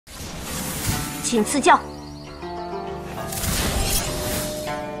请赐教。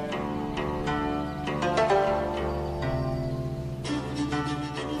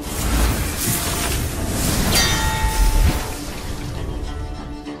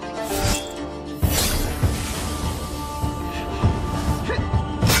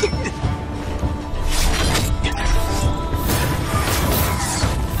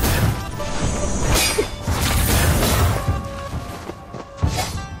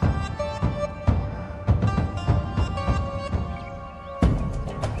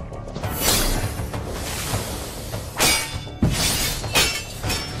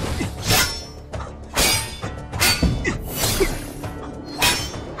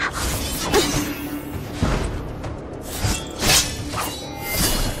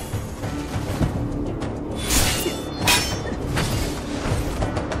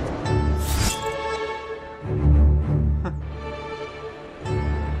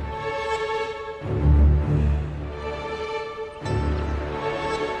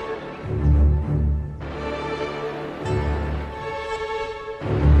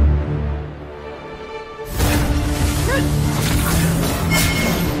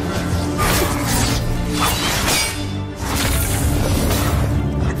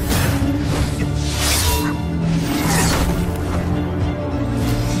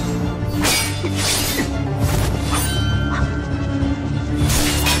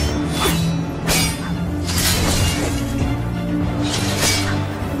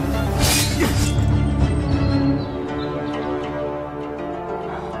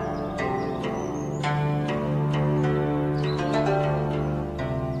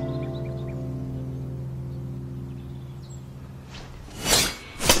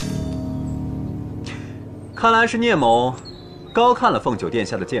 看来是聂某高看了凤九殿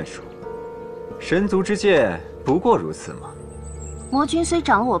下的剑术，神族之剑不过如此嘛。魔君虽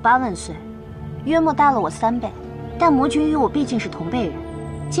长了我8万岁，约莫大了我3倍，但魔君与我毕竟是同辈人，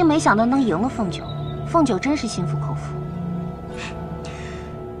竟没想到能赢了凤九，凤九真是心服口服。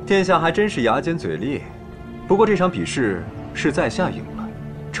殿下还真是牙尖嘴利，不过这场比试是在下赢了，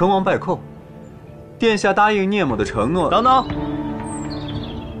成王败寇。殿下答应聂某的承诺。等等。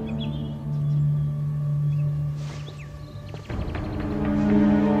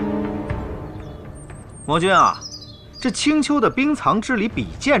 魔君啊，这青丘的冰藏之礼比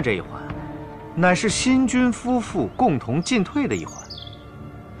剑这一环，乃是新君夫妇共同进退的一环。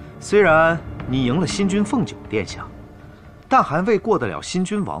虽然你赢了新君凤九殿下，但还未过得了新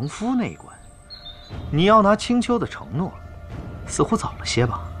君亡夫那一关。你要拿青丘的承诺，似乎早了些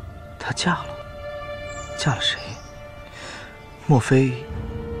吧？她嫁了，嫁了谁？莫非……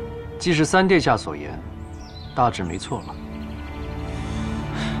既是三殿下所言，大致没错了。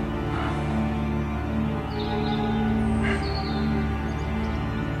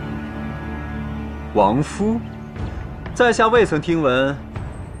 亡夫，在下未曾听闻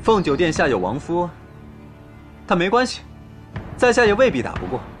凤九殿下有亡夫，但没关系，在下也未必打不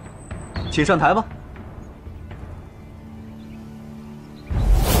过，请上台吧。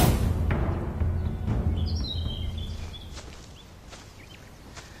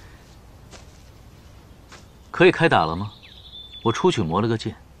可以开打了吗？我出去磨了个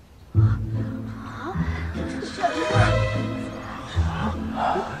剑。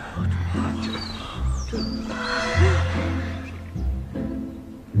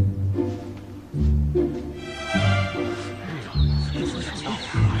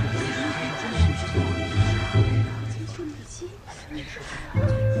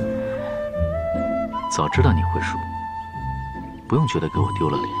 早知道你会输，不用觉得给我丢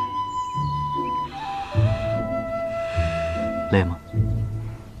了脸。累吗？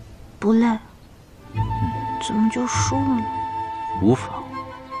不累。怎么就输了呢？无妨。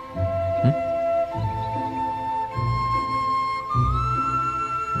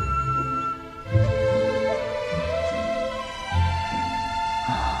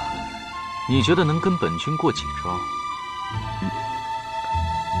你觉得能跟本君过几招？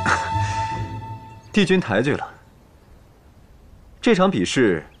帝君抬举了。这场比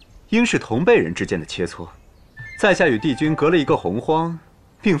试应是同辈人之间的切磋，在下与帝君隔了一个洪荒，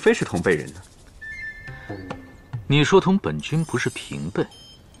并非是同辈人呢。你说同本君不是平辈，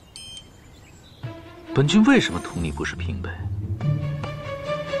本君为什么同你不是平辈？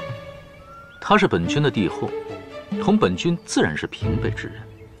他是本君的帝后，同本君自然是平辈之人。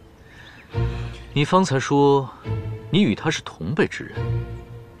你方才说你与他是同辈之人，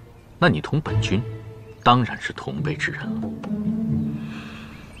那你同本君当然是同辈之人了。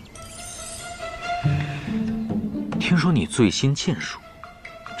听说你最新剑术，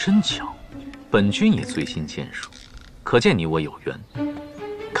真巧，本君也最新剑术，可见你我有缘。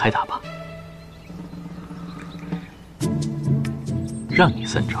开打吧。让你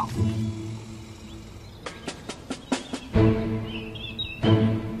三招。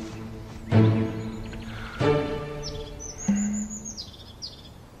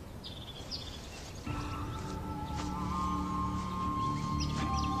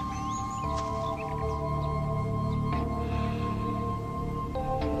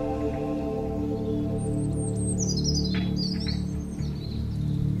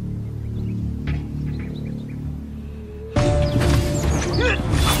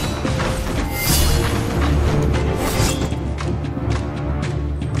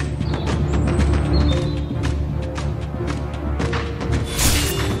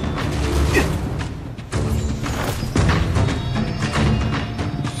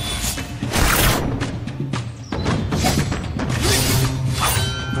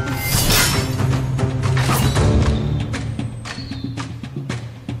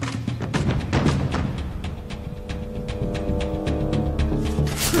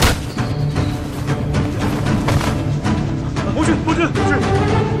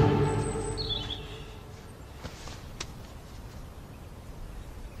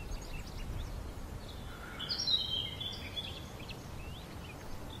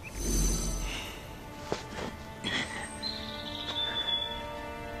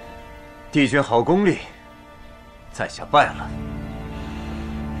帝君好功力，在下败了。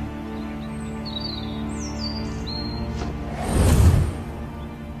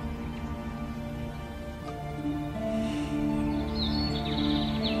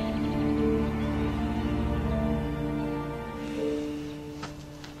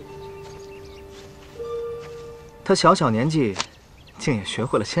他小小年纪，竟也学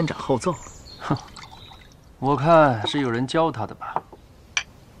会了先斩后奏。哼，我看是有人教他的吧。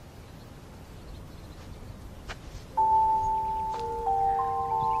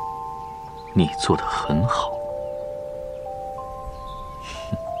 你做得很好。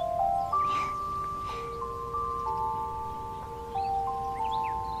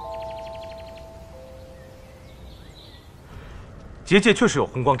结界确实有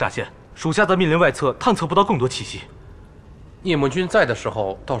红光乍现，属下在密林外侧探测不到更多气息。聂魔君在的时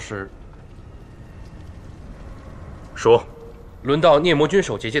候倒是……说，轮到聂魔君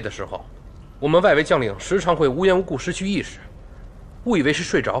守结界的时候，我们外围将领时常会无缘无故失去意识，误以为是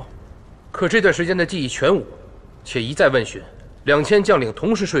睡着。 可这段时间的记忆全无，且一再问询，2000将领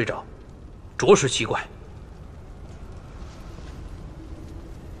同时睡着，着实奇怪。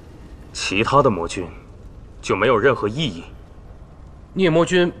其他的魔君就没有任何异议。聂魔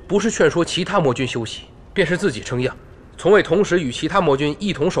君不是劝说其他魔君休息，便是自己称样，从未同时与其他魔君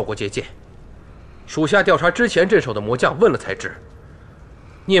一同守过结界。属下调查之前镇守的魔将，问了才知，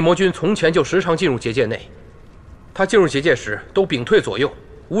聂魔君从前就时常进入结界内，他进入结界时都屏退左右。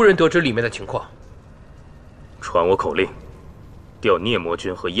 无人得知里面的情况。传我口令，调聂魔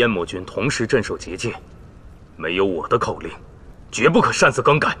君和燕魔君同时镇守结界。没有我的口令，绝不可擅自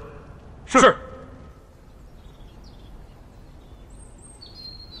更改。是。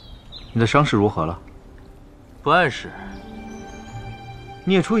你的伤势如何了？不碍事。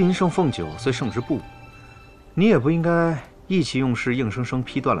聂出银圣凤九虽胜之不武，你也不应该意气用事，硬生生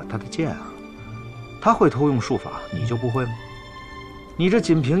劈断了他的剑啊。他会偷用术法，你就不会吗？ 你这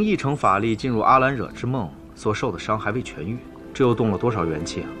仅凭一成法力进入阿兰惹之梦所受的伤还未痊愈，这又动了多少元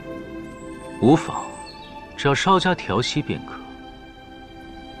气啊？无妨，只要稍加调息便可。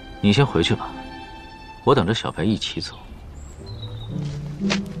你先回去吧，我等着小白一起走。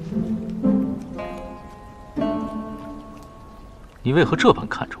你为何这般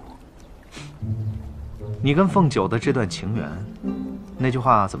看着我？你跟凤九的这段情缘，那句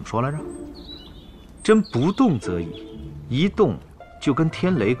话怎么说来着？真不动则已，一动。 就跟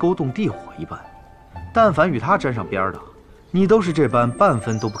天雷勾动地火一般，但凡与他沾上边的，你都是这般半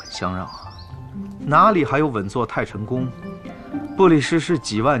分都不肯相让啊！哪里还有稳坐太晨宫、不理世事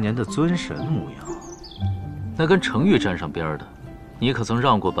几万年的尊神模样？那跟程昱沾上边的，你可曾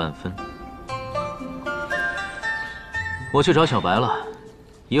让过半分？我去找小白了，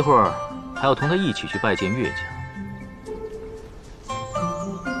一会儿还要同他一起去拜见岳家。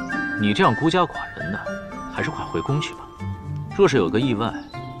你这样孤家寡人的，还是快回宫去吧。 若是有个意外，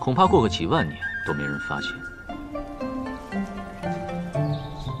恐怕过个几万年都没人发现。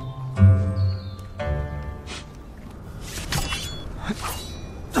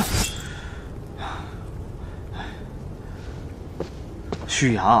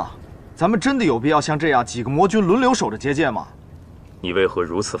许阳，咱们真的有必要像这样几个魔君轮流守着结界吗？你为何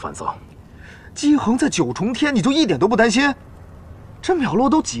如此烦躁？姬蘅在9重天，你就一点都不担心？这缈落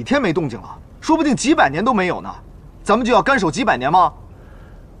都几天没动静了，说不定几百年都没有呢。咱们就要干守几百年吗？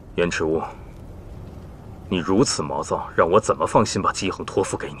燕赤乌，你如此毛躁，让我怎么放心把姬蘅托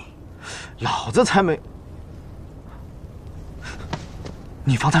付给你？老子才没……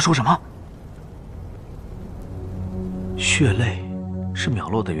你方才说什么？血泪是缈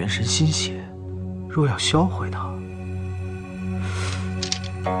落的元神心血，若要销毁它，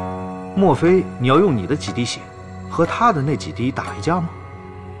莫非你要用你的几滴血和他的那几滴打一架吗？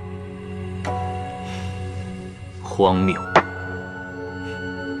荒谬！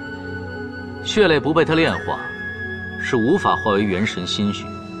血泪不被他炼化，是无法化为元神心血。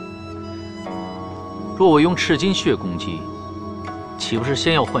若我用赤金血攻击，岂不是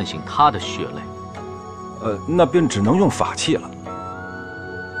先要唤醒他的血泪？那便只能用法器了。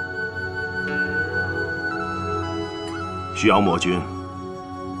徐阳魔君，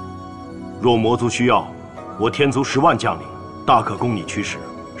若魔族需要，我天族10万将领，大可供你驱使，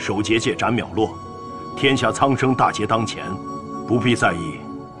守结界斩缈落。天下苍生大劫当前，不必在意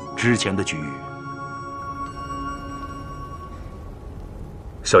之前的局域。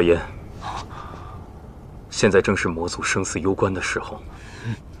小言，现在正是魔族生死攸关的时候。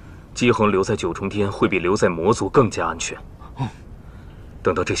姬蘅留在九重天会比留在魔族更加安全。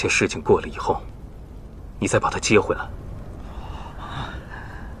等到这些事情过了以后，你再把她接回来。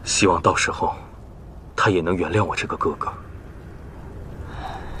希望到时候，她也能原谅我这个哥哥。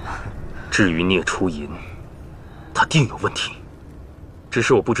至于聂初银，他定有问题，只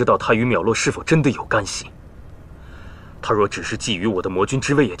是我不知道他与缈落是否真的有干系。他若只是觊觎我的魔君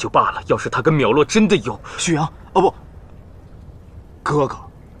之位也就罢了，要是他跟缈落真的有……徐阳，哦不，哥哥，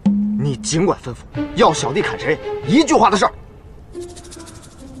你尽管吩咐，要小弟砍谁，一句话的事儿。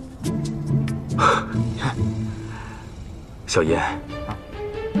小言，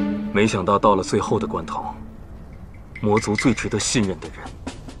没想到到了最后的关头，魔族最值得信任的人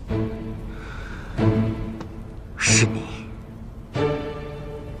是你。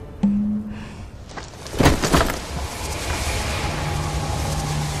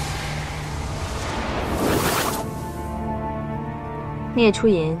聂初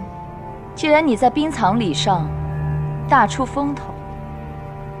银，既然你在冰藏礼上大出风头，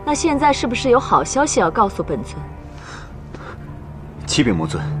那现在是不是有好消息要告诉本尊？启禀魔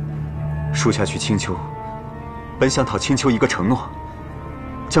尊，属下去青丘，本想讨青丘一个承诺，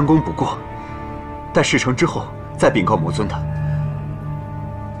将功补过，待事成之后再禀告魔尊的。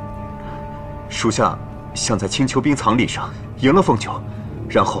属下想在青丘冰藏礼上赢了凤九，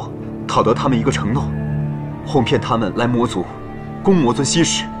然后讨得他们一个承诺，哄骗他们来魔族供魔尊息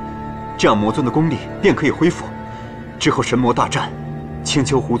事，这样魔尊的功力便可以恢复。之后神魔大战，青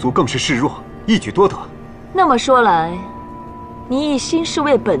丘狐族更是示弱，一举多得。那么说来，你一心是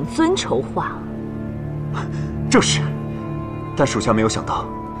为本尊筹划？正是，但属下没有想到，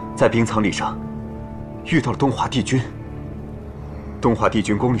在冰藏礼上遇到了东华帝君。东华帝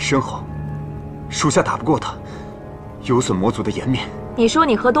君功力深厚，属下打不过他，有损魔族的颜面。你说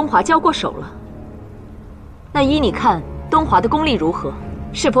你和东华交过手了？那依你看，东华的功力如何？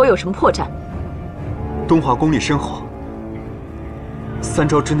是否有什么破绽？东华功力深厚，3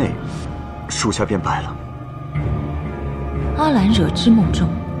招之内，属下便败了。阿兰惹之梦中，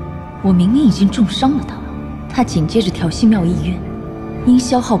我明明已经重伤了他，他紧接着调戏妙意渊，应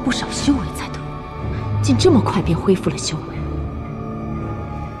消耗不少修为才对，竟这么快便恢复了修为。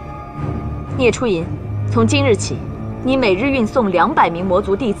聂初银，从今日起，你每日运送200名魔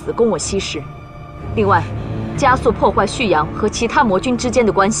族弟子供我息事，另外，加速破坏旭阳和其他魔君之间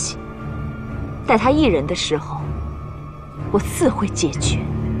的关系。待他一人的时候，我自会解决。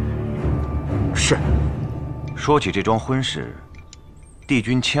是。说起这桩婚事，帝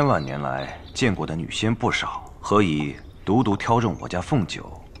君千万年来见过的女仙不少，何以独独挑中我家凤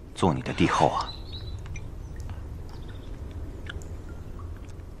九做你的帝后啊？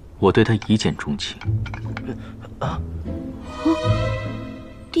我对她一见钟情。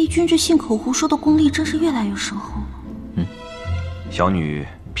帝君这信口胡说的功力真是越来越深厚了。小女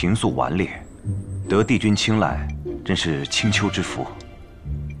平素顽劣，得帝君青睐，真是青丘之福。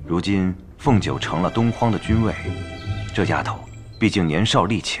如今凤九成了东荒的君位，这丫头毕竟年少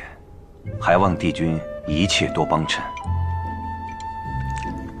力浅，还望帝君一切多帮衬。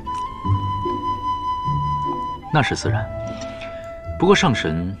那是自然，不过上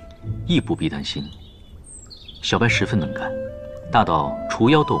神亦不必担心。小白十分能干，大到除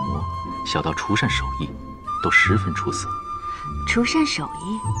妖斗魔，小到除善手艺，都十分出色。除善手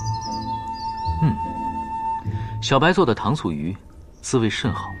艺？小白做的糖醋鱼，滋味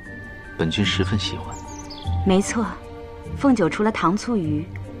甚好，本君十分喜欢。没错，凤九除了糖醋鱼，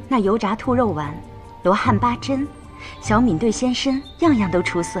那油炸兔肉丸、罗汉八珍、小敏兑鲜参，样样都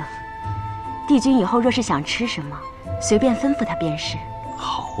出色。帝君以后若是想吃什么，随便吩咐他便是。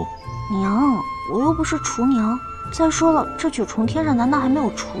好。娘。我又不是厨娘。再说了，这九重天上难道还没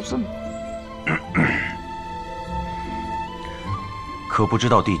有厨子吗？可不知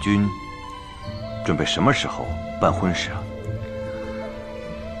道帝君准备什么时候办婚事啊？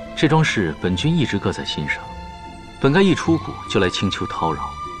这桩事本君一直搁在心上，本该一出谷就来青丘叨扰，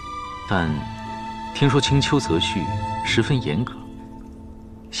但听说青丘择婿十分严格，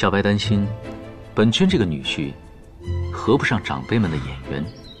小白担心本君这个女婿合不上长辈们的眼缘，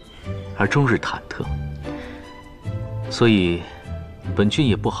而终日忐忑，所以本君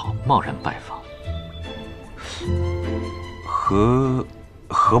也不好贸然拜访。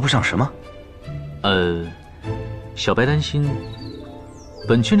合不上什么？小白担心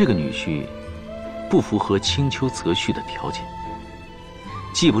本君这个女婿不符合青丘择婿的条件，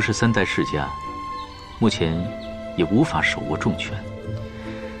既不是3代世家，目前也无法手握重权。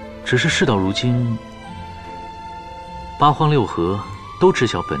只是事到如今，8荒6合都知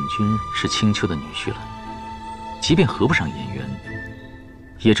晓本君是青丘的女婿了，即便合不上眼缘，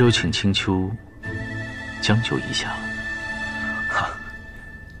也只有请青丘将就一下了。哈，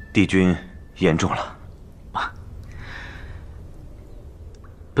帝君言重了。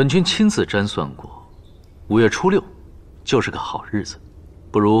本君亲自占算过，5月初6就是个好日子，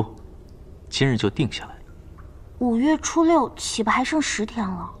不如今日就定下来。5月初6岂不还剩10天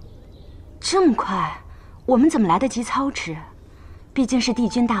了？这么快，我们怎么来得及操持？毕竟是帝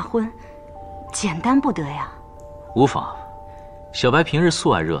君大婚，简单不得呀。无妨，小白平日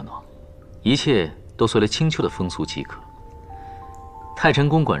素爱热闹，一切都随了青丘的风俗即可。太晨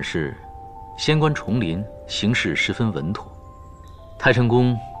宫管事，仙官重临，行事十分稳妥。太晨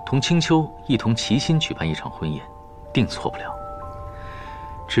宫同青丘一同齐心举办一场婚宴，定错不了。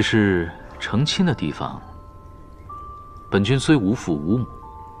只是成亲的地方，本君虽无父无母，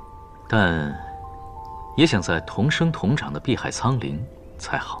但也想在同生同长的碧海苍陵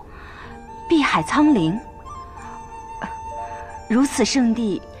才好。碧海苍陵，如此圣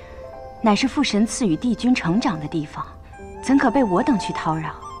地，乃是父神赐予帝君成长的地方，怎可被我等去叨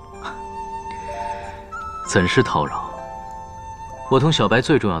扰？怎是叨扰？我同小白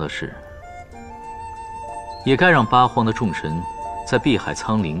最重要的是，也该让8荒的众神在碧海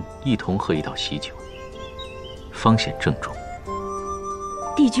苍陵一同喝一道喜酒，方显郑重。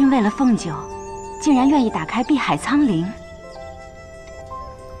帝君为了凤九，竟然愿意打开碧海苍陵。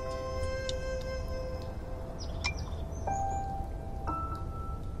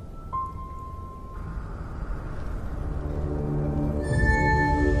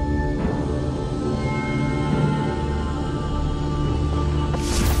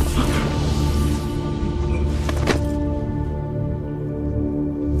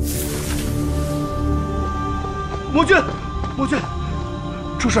魔君，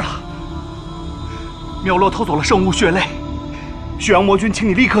出事了！缈落偷走了圣物血泪，血阳魔君，请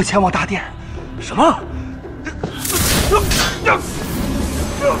你立刻前往大殿。什么？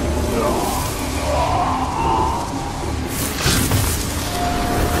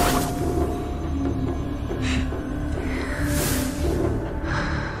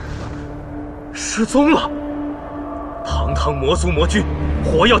失踪了！堂堂魔族魔君，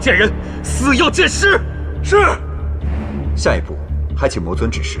活要见人，死要见尸。是。下一步还请魔尊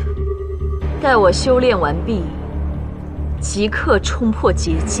指示。待我修炼完毕，即刻冲破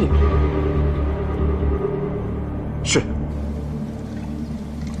结界。是。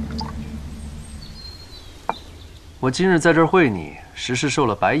我今日在这儿会你，实是受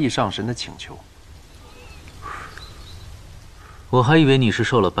了白翼上神的请求。我还以为你是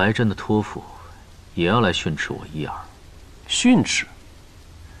受了白真的托付，也要来训斥我一二。训斥？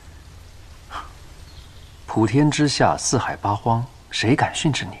普天之下，四海八荒，谁敢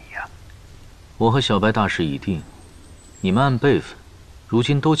训斥你呀？我和小白大势已定，你们按辈分，如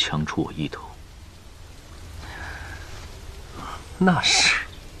今都强出我一头。那是。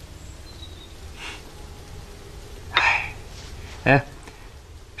哎，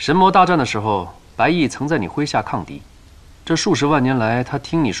神魔大战的时候，白翼曾在你麾下抗敌，这数十万年来，他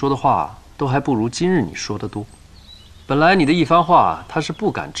听你说的话，都还不如今日你说的多。本来你的一番话，他是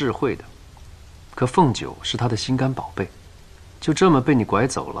不敢置喙的。可凤九是他的心肝宝贝，就这么被你拐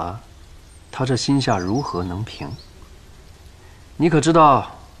走了，他这心下如何能平？你可知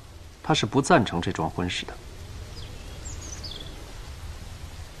道，他是不赞成这桩婚事的。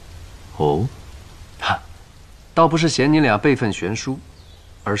哦，哈，倒不是嫌你俩辈分悬殊，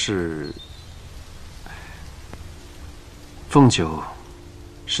而是凤九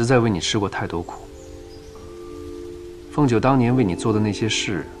实在为你吃过太多苦。凤九当年为你做的那些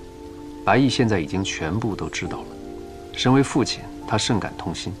事，白翼现在已经全部都知道了。身为父亲，他甚感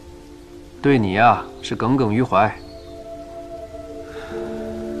痛心，对你呀是耿耿于怀。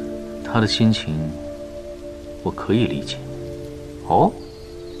他的心情，我可以理解。哦，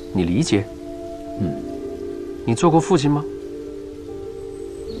你理解？你做过父亲吗？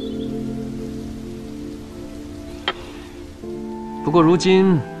不过如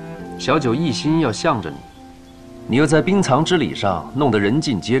今，小九一心要向着你，你又在冰藏之礼上弄得人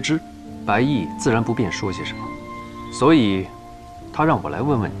尽皆知，白毅自然不便说些什么，所以，他让我来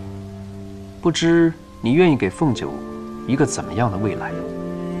问问你，不知你愿意给凤九一个怎么样的未来？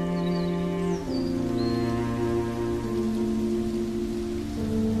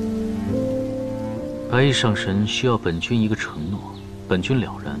白衣上神需要本君一个承诺，本君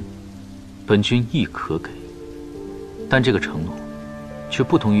了然，本君亦可给，但这个承诺，却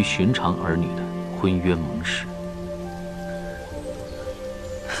不同于寻常儿女的婚约盟誓。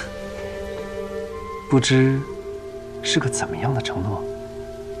不知是个怎么样的承诺？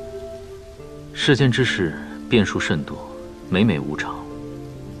世间之事变数甚多，每每无常，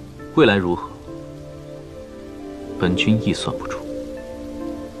未来如何，本君亦算不出。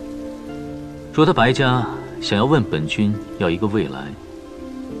若他白家想要问本君要一个未来，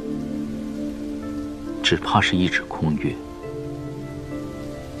只怕是一纸空约。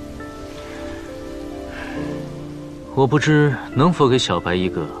我不知能否给小白一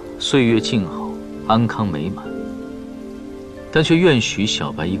个岁月静好、安康美满，但却愿许小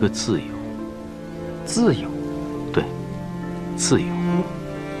白一个自由。自由？对，自由。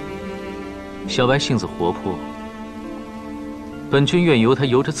小白性子活泼，本君愿由他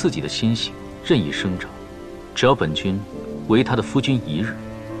由着自己的心性任意生长，只要本君为他的夫君一日，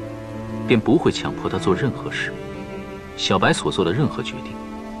便不会强迫他做任何事。小白所做的任何决定，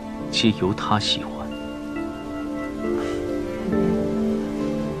皆由他喜欢。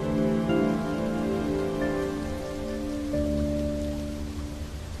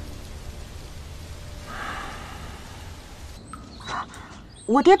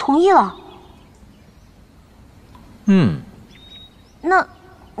我爹同意了。那，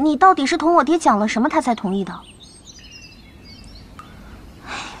你到底是同我爹讲了什么，他才同意的？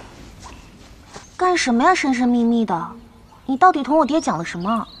干什么呀，神神秘秘的？你到底同我爹讲了什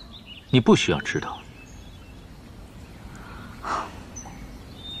么？你不需要知道。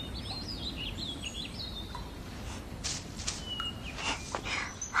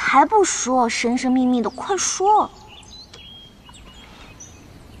还不说，神神秘秘的，快说！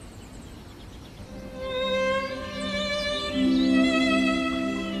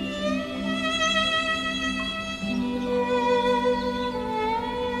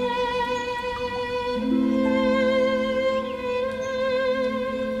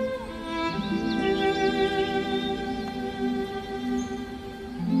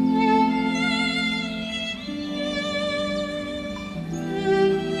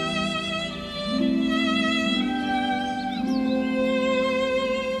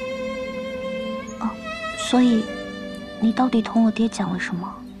所以，你到底同我爹讲了什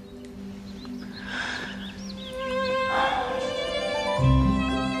么？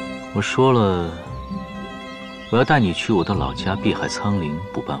我说了，我要带你去我的老家碧海苍陵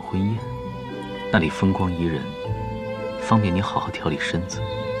补办婚宴，那里风光宜人，方便你好好调理身子，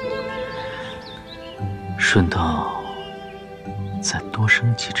顺道再多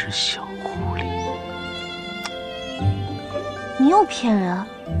生几只小狐狸。你又骗人！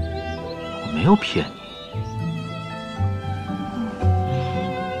我没有骗你。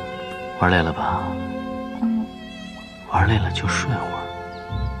玩累了吧？玩累了就睡会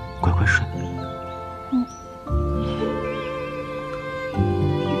儿，乖乖睡。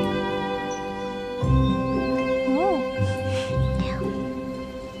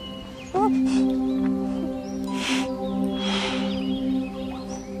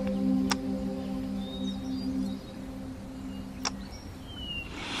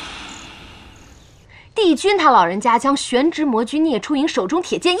帝君他老人家将玄之魔君聂初莹手中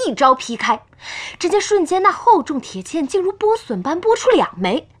铁剑一招劈开，只见瞬间那厚重铁剑竟如剥笋般剥出2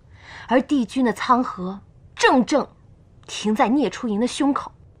枚，而帝君的苍河正停在聂初莹的胸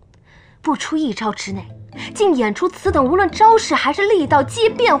口，不出1招之内，竟演出此等无论招式还是力道皆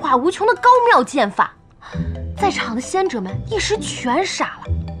变化无穷的高妙剑法。在场的仙者们一时全傻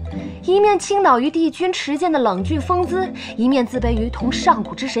了，一面倾倒于帝君持剑的冷峻风姿，一面自卑于同上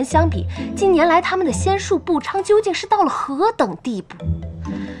古之神相比，近年来他们的仙术不昌究竟是到了何等地步？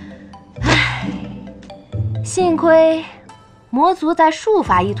唉，幸亏魔族在术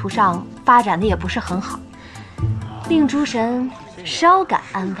法一途上发展的也不是很好，令诸神稍感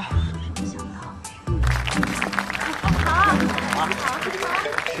安慰。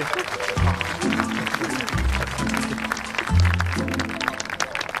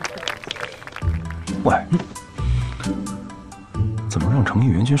喂，怎么让诚意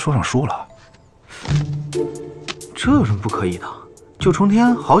援军说上书了。这有什么不可以的？九重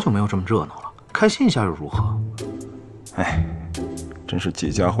天好久没有这么热闹了，开心一下又如何？哎，真是几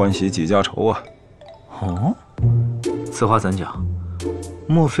家欢喜几家愁啊！哦，此话怎讲？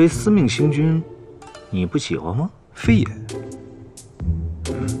莫非司命星君，你不喜欢吗？非也。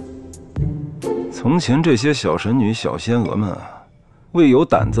从前这些小神女、小仙娥们啊，未有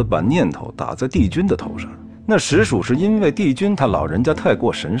胆子把念头打在帝君的头上，那实属是因为帝君他老人家太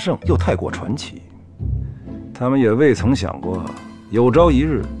过神圣，又太过传奇。他们也未曾想过，有朝一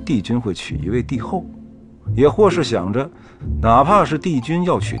日帝君会娶一位帝后，也或是想着，哪怕是帝君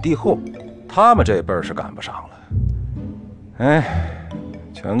要娶帝后，他们这辈儿是赶不上了。哎，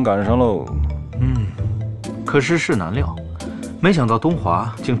全赶上喽。可世事难料，没想到东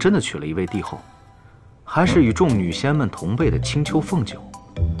华竟真的娶了一位帝后，还是与众女仙们同辈的青丘凤九，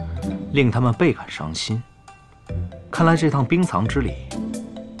令他们倍感伤心。看来这趟冰藏之旅，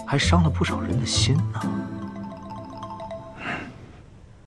还伤了不少人的心呢。